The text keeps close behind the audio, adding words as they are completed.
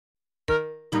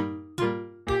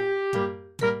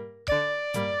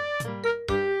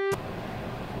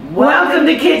Welcome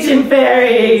to Kitchen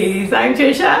Fairies. I'm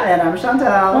Trisha. And I'm Chantal.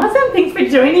 Awesome, thanks for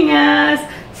joining us.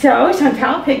 So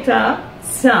Chantal picked up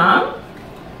some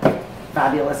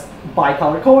fabulous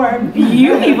bicolor corn.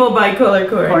 Beautiful bicolor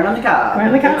corn. Corn on the cob. Corn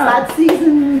on the cob. It's that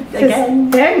season again.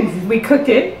 Then we cooked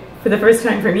it for the first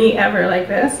time for me ever like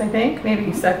this, I think.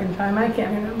 Maybe second time, I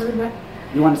can't remember. But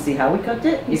you want to see how we cooked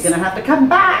it? You're going to have to come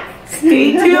back.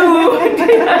 Stay tuned.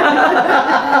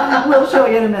 We'll show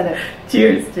you in a minute.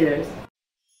 Cheers. Cheers.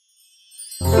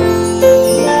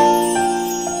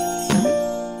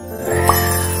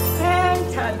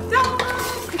 And ta-da!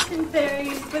 Kitchen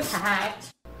Fairies with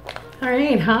hat. All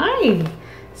right, hi.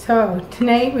 So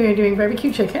tonight we are doing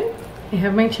barbecue chicken. I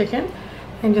have my chicken.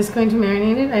 I'm just going to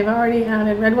marinate it. I've already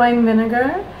added red wine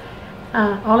vinegar,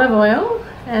 olive oil,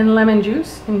 and lemon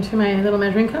juice into my little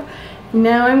measuring cup.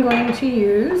 Now I'm going to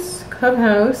use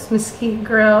Clubhouse Mesquite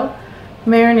Grill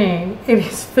marinade. It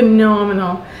is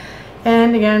phenomenal.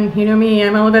 And again, you know me,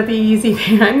 I'm all about the easy,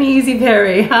 I'm the easy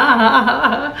Perry.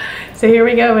 So here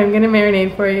we go, I'm gonna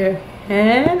marinate for you.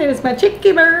 And there's my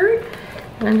chicky bird.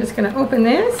 And I'm just gonna open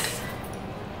this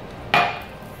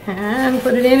and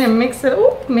put it in and mix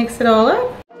it all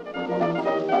up.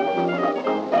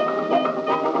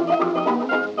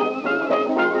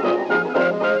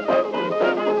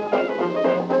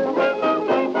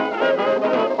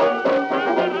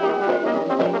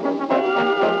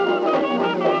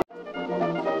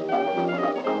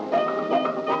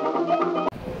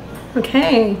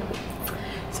 Okay,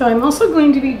 so I'm also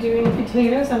going to be doing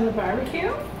potatoes on the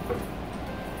barbecue.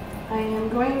 I am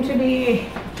going to be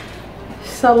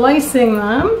slicing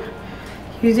them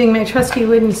using my trusty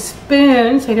wooden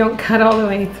spoon so I don't cut all the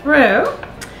way through.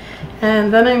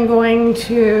 And then I'm going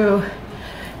to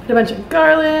put a bunch of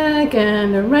garlic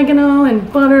and oregano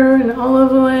and butter and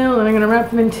olive oil, and I'm going to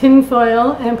wrap them in tin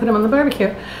foil and put them on the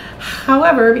barbecue.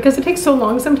 However, because it takes so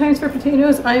long sometimes for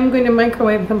potatoes, I'm going to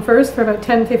microwave them first for about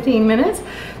 10-15 minutes.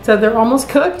 So they're almost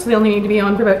cooked, so they only need to be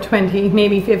on for about 20,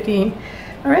 maybe 15.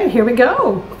 All right, here we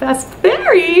go. Fast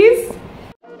Fairies!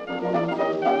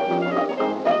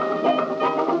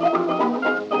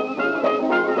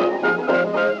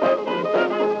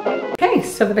 Okay,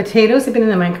 so the potatoes have been in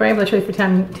the microwave literally for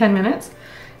 10 minutes.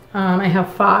 I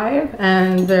have 5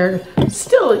 and they're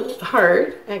still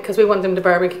hard because we want them to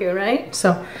barbecue, right?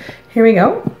 So here we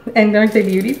go. And aren't they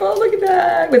beautiful? Look at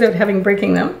that, without having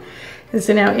breaking them. And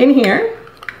so now in here,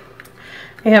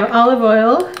 I have olive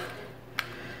oil,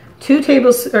 2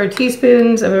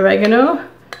 teaspoons of oregano,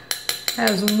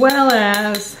 as well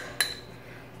as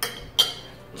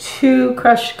 2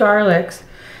 crushed garlics.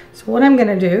 So what I'm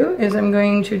gonna do is I'm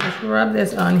going to just rub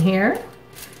this on here.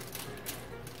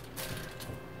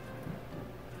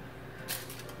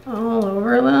 All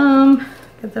over them,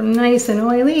 get them nice and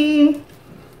oily.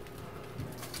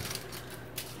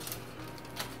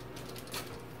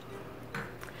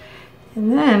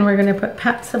 And then we're gonna put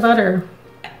pats of butter.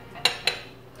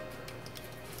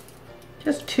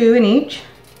 Just 2 in each.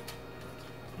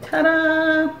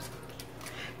 Ta-da!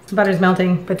 The butter's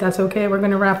melting, but that's okay. We're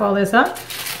gonna wrap all this up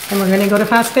and we're gonna go to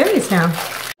Fast Fairies now.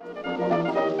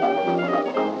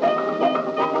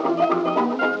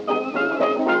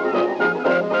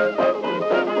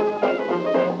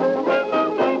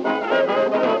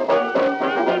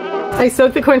 I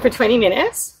soaked the corn for 20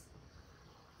 minutes.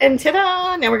 And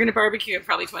ta-da! Now we're gonna barbecue it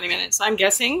probably 20 minutes. I'm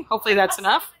guessing. Hopefully that's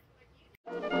enough.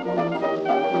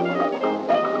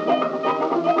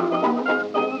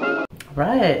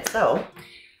 Right, so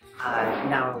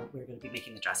now we're going to be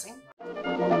making the dressing.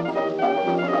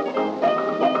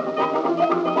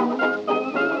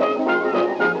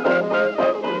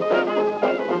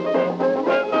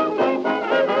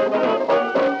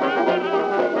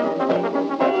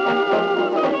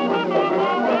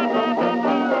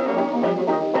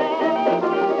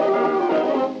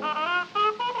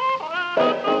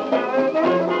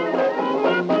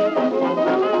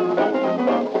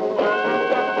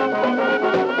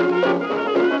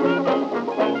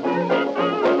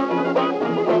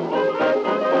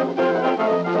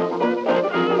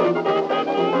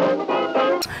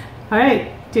 All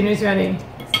right, dinner's ready.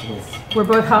 We're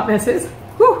both hot messes.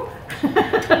 Whew.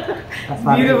 That's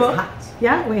why beautiful. Hot.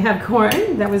 Yeah, we have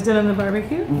corn that was done on the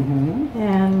barbecue,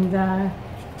 and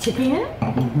chicken,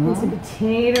 and some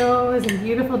potatoes, and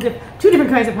beautiful 2 different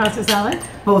kinds of pasta salad.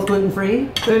 Both gluten-free.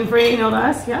 Gluten-free, no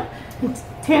less. Yeah. And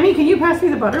Tammy, can you pass me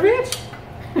the butter, bitch?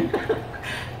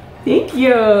 Thank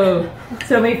you.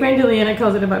 So my friend Juliana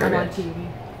calls it a butter bitch.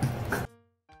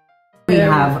 We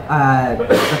have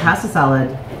the pasta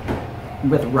salad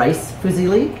with rice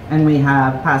fusilli, and we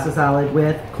have pasta salad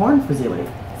with corn fusilli.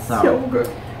 So good.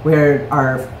 where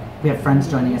our We have friends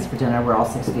joining us for dinner. We're all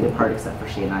 6 feet apart except for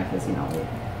she and I, because, you know, we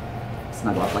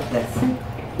snuggle up like this.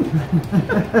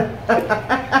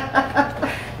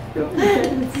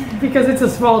 Because it's a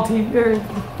small TV or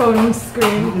phone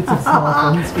screen. It's a small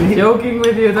phone screen. Joking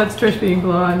with you, that's Trish being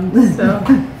blonde. So.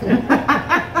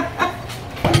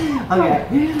 Okay.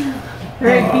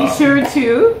 Alright, be sure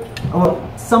to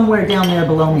somewhere down there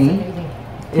below me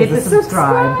hit is the the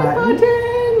subscribe button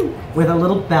button with a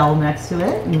little bell next to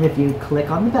it. And if you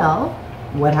click on the bell,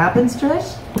 what happens,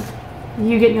 Trish?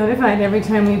 You get notified every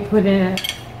time we put a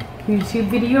YouTube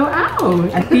video out.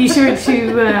 And be sure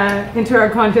to enter our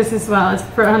contest as well. It's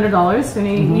for $100.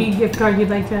 Any gift card you'd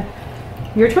like to,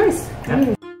 your choice.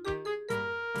 Yep.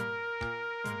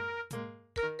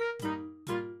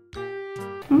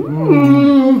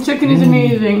 Chicken is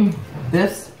amazing.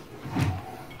 This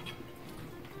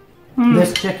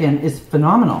chicken is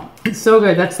phenomenal. It's so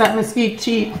good. That's that Mesquite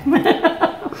cheat.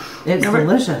 It's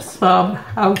delicious.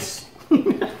 Clubhouse.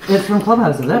 It's from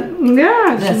Clubhouse, is it?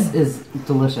 Yeah. This is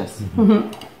delicious.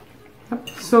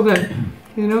 So good.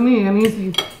 You know me, I'm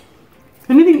easy.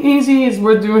 Anything easy is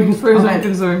worth doing as far as I'm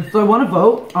concerned. So I want to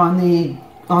vote on the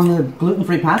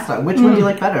gluten-free pasta. Which one do you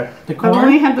like better? The corn? I've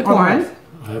only had the corn.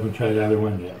 I haven't tried either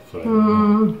one yet. So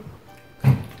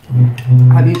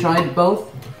Have you tried both?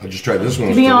 I just tried this one.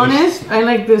 To be honest, I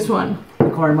like this one.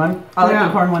 The corn one? I like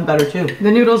the corn one better too.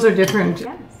 The noodles are different.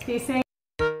 Yeah, stay safe.